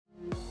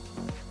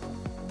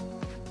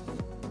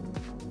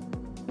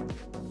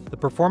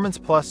Performance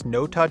Plus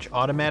no-touch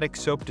automatic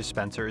soap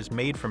dispenser is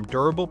made from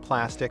durable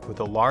plastic with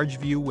a large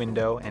view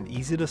window and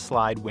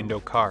easy-to-slide window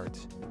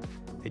cards.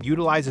 It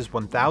utilizes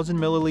 1,000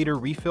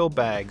 milliliter refill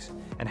bags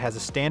and has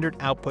a standard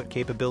output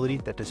capability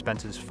that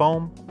dispenses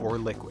foam or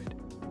liquid.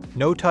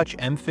 No-touch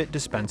M-Fit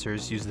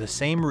dispensers use the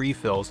same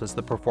refills as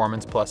the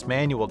Performance Plus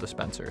manual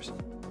dispensers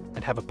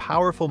and have a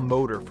powerful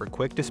motor for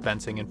quick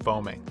dispensing and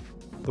foaming.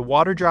 The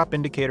water drop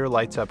indicator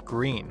lights up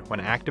green when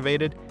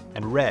activated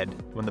and red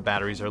when the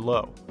batteries are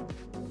low.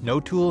 No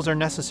tools are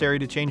necessary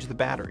to change the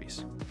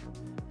batteries.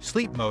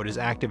 Sleep mode is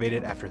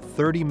activated after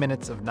 30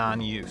 minutes of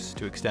non-use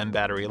to extend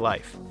battery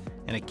life,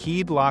 and a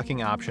keyed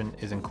locking option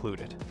is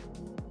included.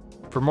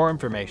 For more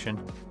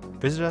information,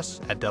 visit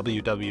us at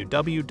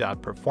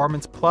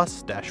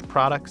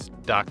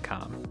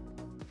www.performanceplus-products.com.